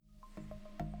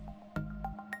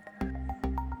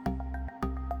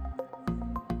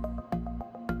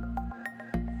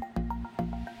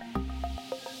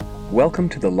Welcome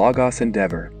to the Logos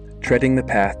Endeavor, treading the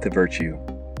path to virtue.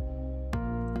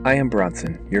 I am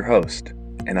Bronson, your host,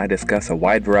 and I discuss a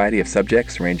wide variety of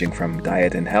subjects ranging from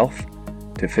diet and health,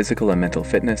 to physical and mental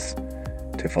fitness,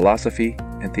 to philosophy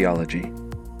and theology.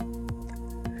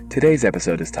 Today's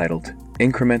episode is titled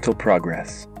Incremental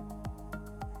Progress.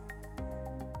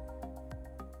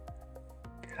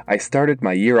 I started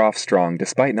my year off strong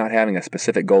despite not having a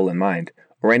specific goal in mind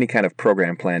or any kind of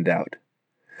program planned out.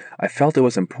 I felt it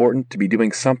was important to be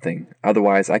doing something,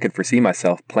 otherwise I could foresee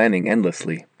myself planning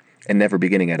endlessly and never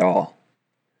beginning at all.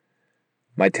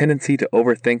 My tendency to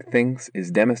overthink things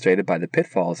is demonstrated by the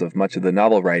pitfalls of much of the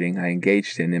novel writing I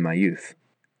engaged in my youth.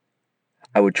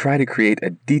 I would try to create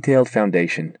a detailed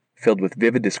foundation filled with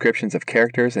vivid descriptions of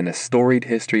characters and a storied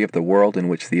history of the world in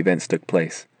which the events took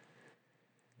place.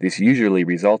 This usually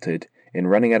resulted in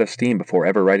running out of steam before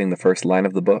ever writing the first line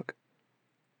of the book.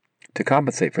 To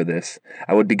compensate for this,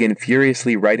 I would begin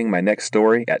furiously writing my next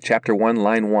story at chapter 1,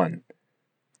 line 1.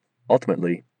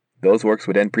 Ultimately, those works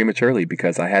would end prematurely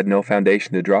because I had no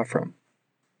foundation to draw from.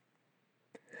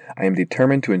 I am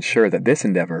determined to ensure that this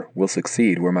endeavor will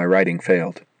succeed where my writing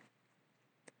failed.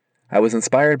 I was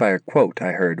inspired by a quote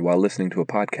I heard while listening to a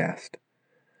podcast.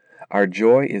 Our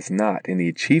joy is not in the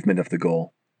achievement of the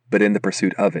goal, but in the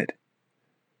pursuit of it.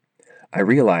 I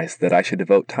realized that I should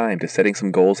devote time to setting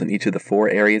some goals in each of the 4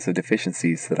 areas of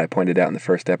deficiencies that I pointed out in the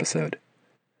first episode.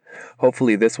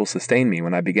 Hopefully this will sustain me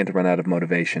when I begin to run out of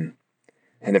motivation.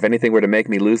 And if anything were to make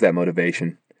me lose that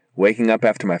motivation, waking up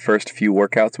after my first few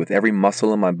workouts with every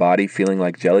muscle in my body feeling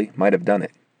like jelly might have done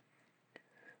it.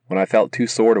 When I felt too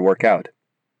sore to work out,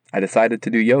 I decided to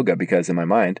do yoga because, in my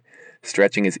mind,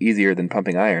 stretching is easier than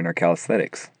pumping iron or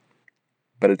calisthenics.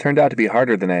 But it turned out to be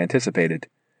harder than I anticipated.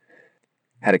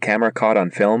 Had a camera caught on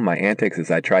film my antics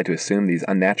as I tried to assume these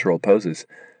unnatural poses,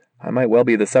 I might well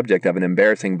be the subject of an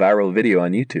embarrassing viral video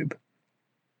on YouTube.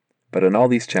 But in all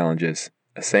these challenges,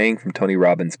 a saying from Tony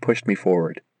Robbins pushed me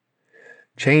forward.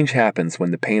 Change happens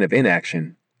when the pain of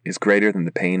inaction is greater than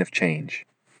the pain of change.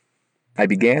 I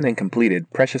began and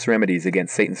completed Precious Remedies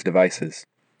Against Satan's Devices.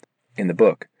 In the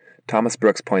book, Thomas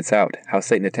Brooks points out how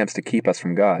Satan attempts to keep us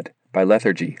from God by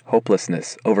lethargy,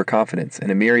 hopelessness, overconfidence,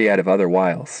 and a myriad of other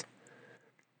wiles.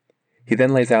 He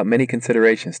then lays out many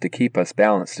considerations to keep us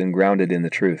balanced and grounded in the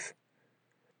truth.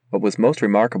 What was most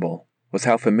remarkable was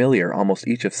how familiar almost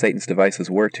each of Satan's devices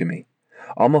were to me,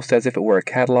 almost as if it were a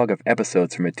catalog of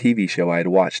episodes from a TV show I had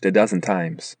watched a dozen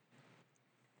times.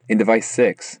 In Device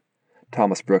 6,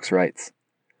 Thomas Brooks writes,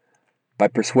 "By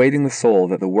persuading the soul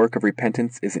that the work of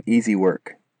repentance is an easy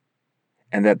work,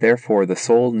 and that therefore the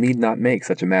soul need not make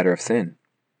such a matter of sin.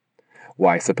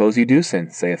 Why, suppose you do sin,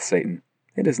 saith Satan.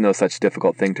 It is no such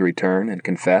difficult thing to return, and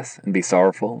confess, and be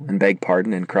sorrowful, and beg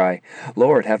pardon, and cry,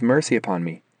 Lord, have mercy upon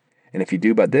me. And if you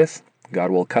do but this,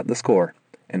 God will cut the score,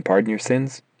 and pardon your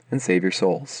sins, and save your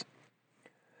souls."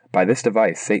 By this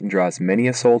device, Satan draws many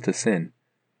a soul to sin,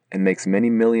 and makes many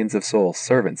millions of souls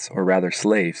servants, or rather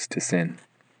slaves, to sin.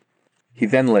 He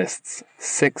then lists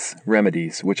 6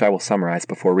 remedies, which I will summarize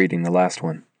before reading the last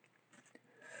one.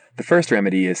 The first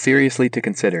remedy is seriously to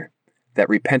consider that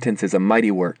repentance is a mighty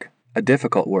work, a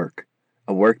difficult work,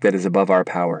 a work that is above our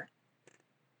power.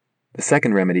 The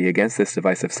second remedy against this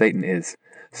device of Satan is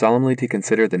solemnly to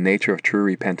consider the nature of true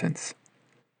repentance.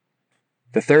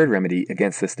 The third remedy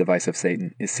against this device of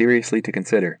Satan is seriously to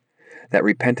consider that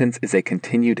repentance is a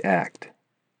continued act.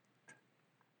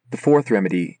 The fourth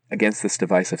remedy against this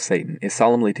device of Satan is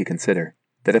solemnly to consider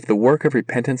that if the work of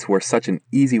repentance were such an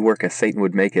easy work as Satan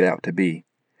would make it out to be,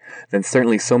 then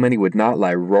certainly so many would not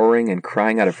lie roaring and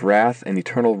crying out of wrath and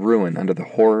eternal ruin under the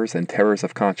horrors and terrors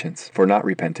of conscience for not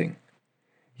repenting.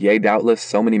 Yea, doubtless,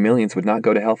 so many millions would not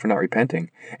go to hell for not repenting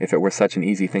if it were such an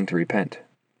easy thing to repent.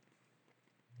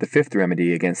 The fifth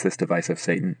remedy against this device of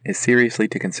Satan is seriously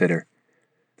to consider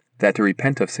that to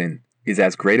repent of sin is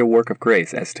as great a work of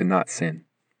grace as to not sin.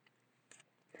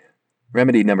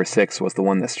 Remedy number 6 was the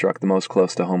one that struck the most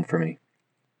close to home for me.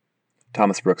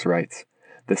 Thomas Brooks writes,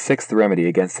 "The 6th remedy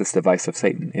against this device of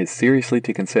Satan is seriously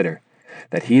to consider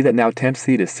that he that now tempts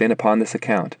thee to sin upon this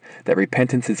account, that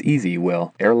repentance is easy,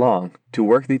 will, ere long, to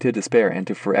work thee to despair and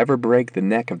to forever break the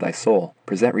neck of thy soul,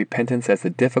 present repentance as the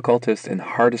difficultest and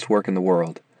hardest work in the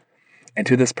world. And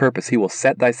to this purpose he will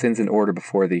set thy sins in order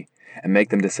before thee, and make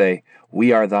them to say,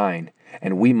 We are thine,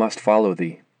 and we must follow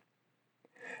thee.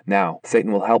 Now,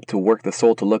 Satan will help to work the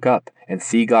soul to look up and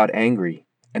see God angry,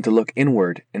 and to look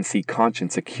inward and see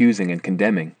conscience accusing and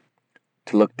condemning,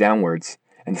 to look downwards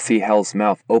and to see hell's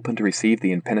mouth open to receive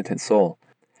the impenitent soul,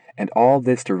 and all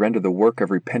this to render the work of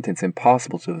repentance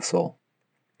impossible to the soul.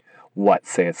 What,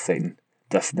 saith Satan,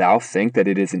 Dost thou think that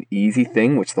it is an easy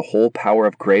thing which the whole power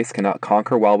of grace cannot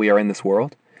conquer while we are in this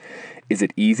world? Is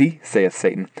it easy, saith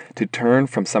Satan, to turn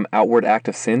from some outward act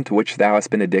of sin to which thou hast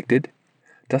been addicted?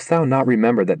 Dost thou not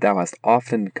remember that thou hast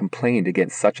often complained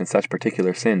against such and such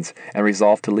particular sins, and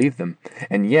resolved to leave them,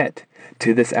 and yet,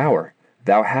 to this hour,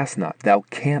 thou hast not, thou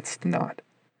canst not?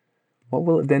 What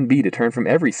will it then be to turn from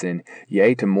every sin,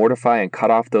 yea, to mortify and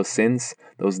cut off those sins,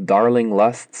 those darling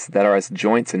lusts that are as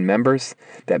joints and members,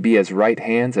 that be as right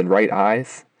hands and right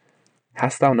eyes?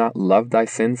 Hast thou not loved thy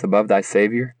sins above thy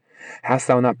Saviour? Hast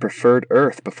thou not preferred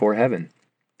earth before heaven?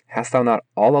 Hast thou not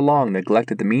all along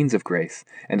neglected the means of grace,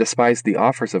 and despised the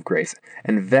offers of grace,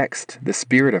 and vexed the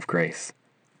Spirit of grace?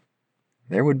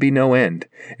 There would be no end,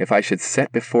 if I should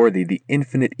set before thee the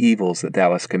infinite evils that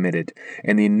thou hast committed,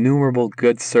 and the innumerable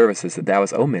good services that thou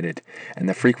hast omitted, and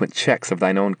the frequent checks of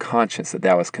thine own conscience that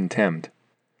thou hast contemned.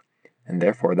 And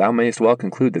therefore thou mayest well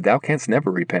conclude that thou canst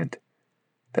never repent,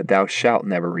 that thou shalt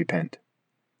never repent.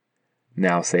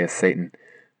 Now, saith Satan,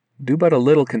 do but a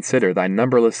little consider thy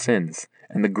numberless sins,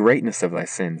 and the greatness of thy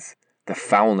sins, the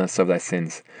foulness of thy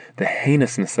sins, the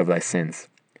heinousness of thy sins,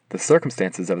 the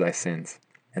circumstances of thy sins,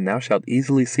 and thou shalt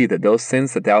easily see that those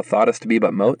sins that thou thoughtest to be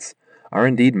but motes are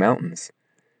indeed mountains.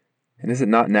 And is it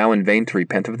not now in vain to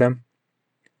repent of them?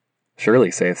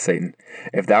 Surely, saith Satan,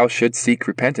 if thou shouldst seek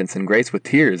repentance and grace with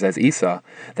tears, as Esau,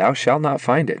 thou shalt not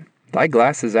find it. Thy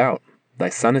glass is out, thy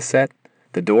sun is set,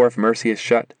 the door of mercy is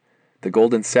shut, the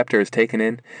golden scepter is taken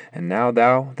in, and now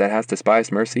thou, that hast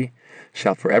despised mercy,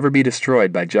 shalt forever be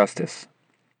destroyed by justice.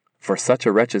 For such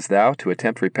a wretch as thou to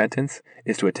attempt repentance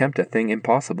is to attempt a thing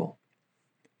impossible.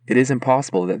 It is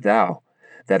impossible that thou,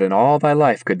 that in all thy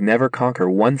life could never conquer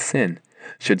one sin,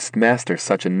 shouldst master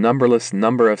such a numberless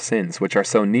number of sins which are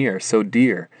so near, so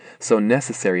dear, so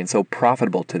necessary, and so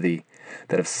profitable to thee,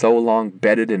 that have so long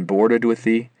bedded and boarded with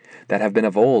thee, that have been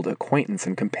of old acquaintance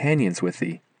and companions with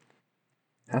thee.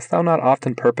 Hast thou not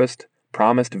often purposed,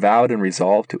 promised, vowed, and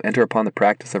resolved to enter upon the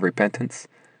practice of repentance,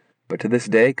 but to this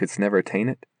day couldst never attain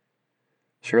it?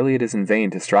 Surely it is in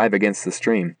vain to strive against the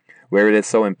stream, where it is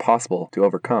so impossible to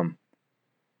overcome.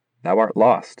 Thou art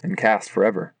lost and cast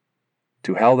forever.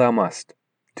 To hell thou must,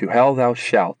 to hell thou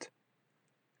shalt.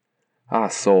 Ah,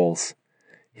 souls,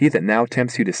 he that now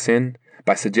tempts you to sin,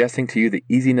 by suggesting to you the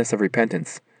easiness of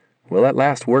repentance, will at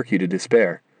last work you to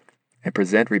despair, and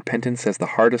present repentance as the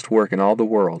hardest work in all the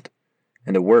world,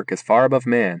 and a work as far above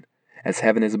man, as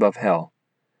heaven is above hell,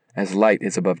 as light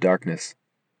is above darkness.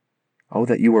 Oh,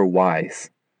 that you were wise,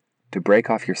 to break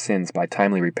off your sins by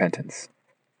timely repentance.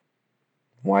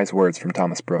 Wise words from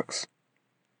Thomas Brooks.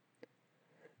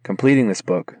 Completing this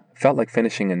book felt like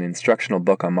finishing an instructional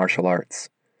book on martial arts.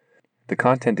 The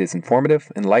content is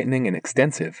informative, enlightening, and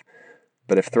extensive,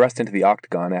 but if thrust into the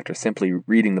octagon after simply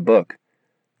reading the book,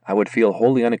 I would feel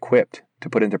wholly unequipped to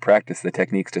put into practice the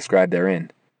techniques described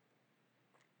therein.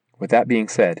 With that being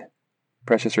said,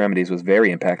 Precious Remedies was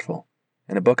very impactful,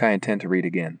 and a book I intend to read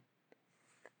again.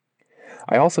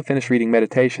 I also finished reading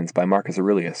Meditations by Marcus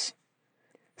Aurelius.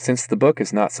 Since the book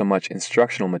is not so much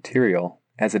instructional material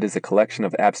as it is a collection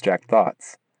of abstract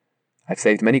thoughts, I've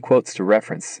saved many quotes to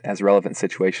reference as relevant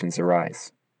situations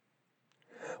arise.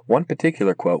 One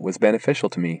particular quote was beneficial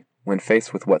to me when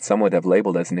faced with what some would have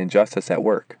labeled as an injustice at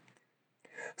work.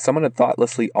 Someone had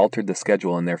thoughtlessly altered the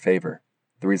schedule in their favor,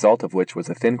 the result of which was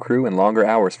a thin crew and longer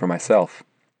hours for myself.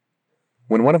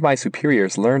 When one of my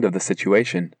superiors learned of the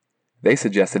situation, they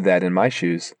suggested that, in my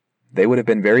shoes, they would have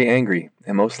been very angry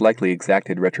and most likely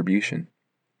exacted retribution.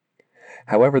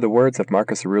 However, the words of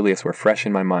Marcus Aurelius were fresh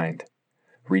in my mind.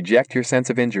 Reject your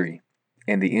sense of injury,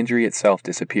 and the injury itself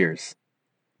disappears.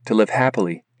 To live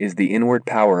happily is the inward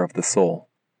power of the soul.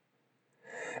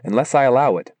 Unless I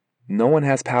allow it, no one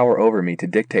has power over me to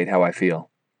dictate how I feel.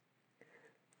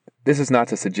 This is not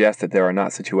to suggest that there are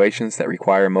not situations that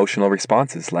require emotional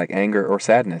responses like anger or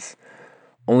sadness,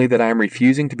 only that I am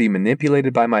refusing to be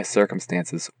manipulated by my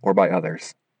circumstances or by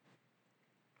others.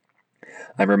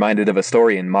 I'm reminded of a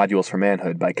story in Modules for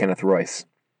Manhood by Kenneth Royce.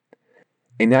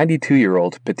 A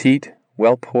 92-year-old, petite,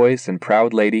 well-poised, and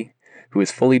proud lady who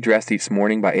is fully dressed each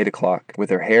morning by 8 o'clock,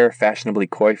 with her hair fashionably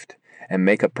coiffed and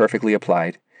makeup perfectly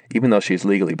applied, even though she is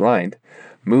legally blind,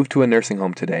 moved to a nursing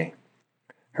home today.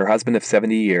 Her husband of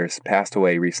 70 years passed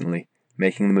away recently,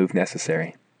 making the move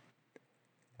necessary.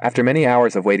 After many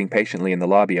hours of waiting patiently in the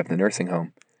lobby of the nursing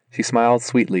home, she smiled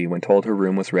sweetly when told her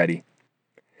room was ready.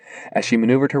 As she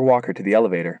maneuvered her walker to the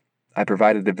elevator, I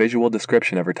provided a visual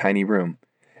description of her tiny room,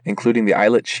 including the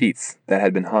eyelet sheets that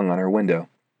had been hung on her window.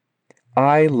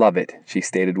 I love it, she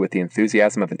stated with the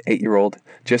enthusiasm of an 8-year-old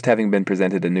just having been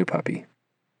presented a new puppy.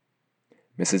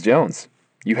 Mrs. Jones,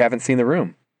 you haven't seen the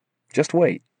room. Just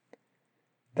wait.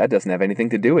 That doesn't have anything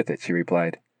to do with it, she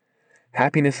replied.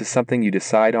 Happiness is something you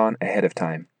decide on ahead of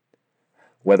time.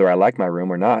 Whether I like my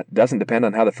room or not doesn't depend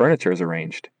on how the furniture is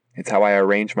arranged. It's how I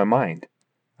arrange my mind.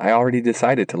 I already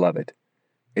decided to love it.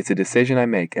 It's a decision I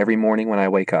make every morning when I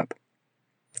wake up.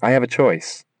 I have a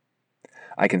choice.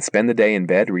 I can spend the day in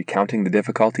bed recounting the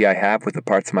difficulty I have with the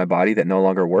parts of my body that no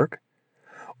longer work,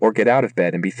 or get out of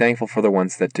bed and be thankful for the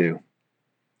ones that do.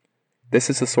 This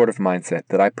is the sort of mindset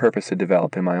that I purpose to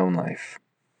develop in my own life.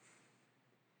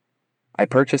 I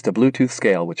purchased a Bluetooth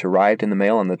scale which arrived in the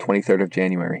mail on the 23rd of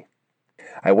January.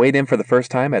 I weighed in for the first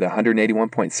time at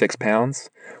 181.6 pounds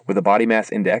with a body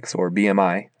mass index, or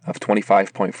BMI, of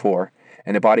 25.4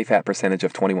 and a body fat percentage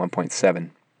of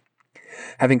 21.7.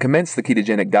 Having commenced the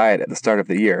ketogenic diet at the start of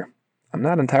the year, I'm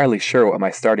not entirely sure what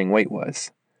my starting weight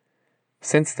was.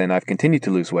 Since then, I've continued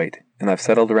to lose weight, and I've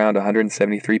settled around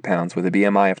 173 pounds with a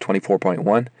BMI of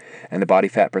 24.1 and a body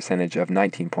fat percentage of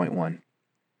 19.1.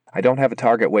 I don't have a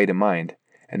target weight in mind,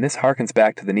 and this harkens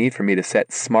back to the need for me to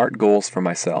set SMART goals for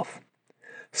myself.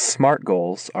 SMART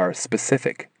goals are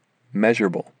specific,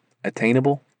 measurable,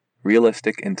 attainable,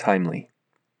 realistic, and timely.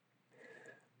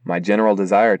 My general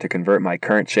desire to convert my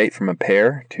current shape from a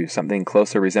pear to something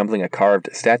closer resembling a carved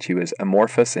statue is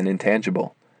amorphous and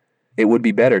intangible. It would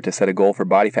be better to set a goal for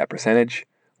body fat percentage,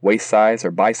 waist size,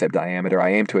 or bicep diameter I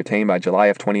aim to attain by July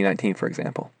of 2019, for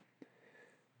example.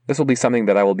 This will be something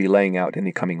that I will be laying out in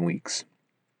the coming weeks.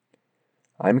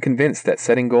 I'm convinced that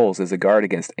setting goals is a guard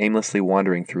against aimlessly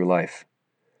wandering through life.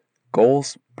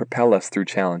 Goals propel us through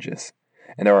challenges,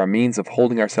 and are a means of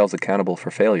holding ourselves accountable for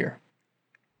failure.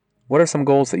 What are some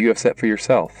goals that you have set for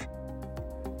yourself?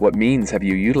 What means have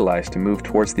you utilized to move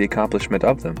towards the accomplishment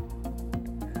of them?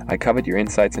 I covet your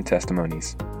insights and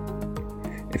testimonies.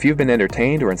 If you've been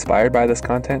entertained or inspired by this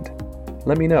content,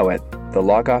 let me know at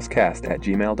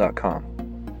thelogoscast@gmail.com.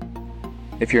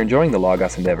 If you're enjoying the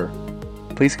Logos endeavor,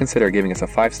 please consider giving us a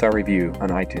 5-star review on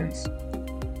iTunes.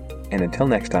 And until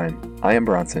next time, I am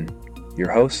Bronson,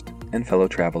 your host and fellow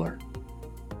traveler.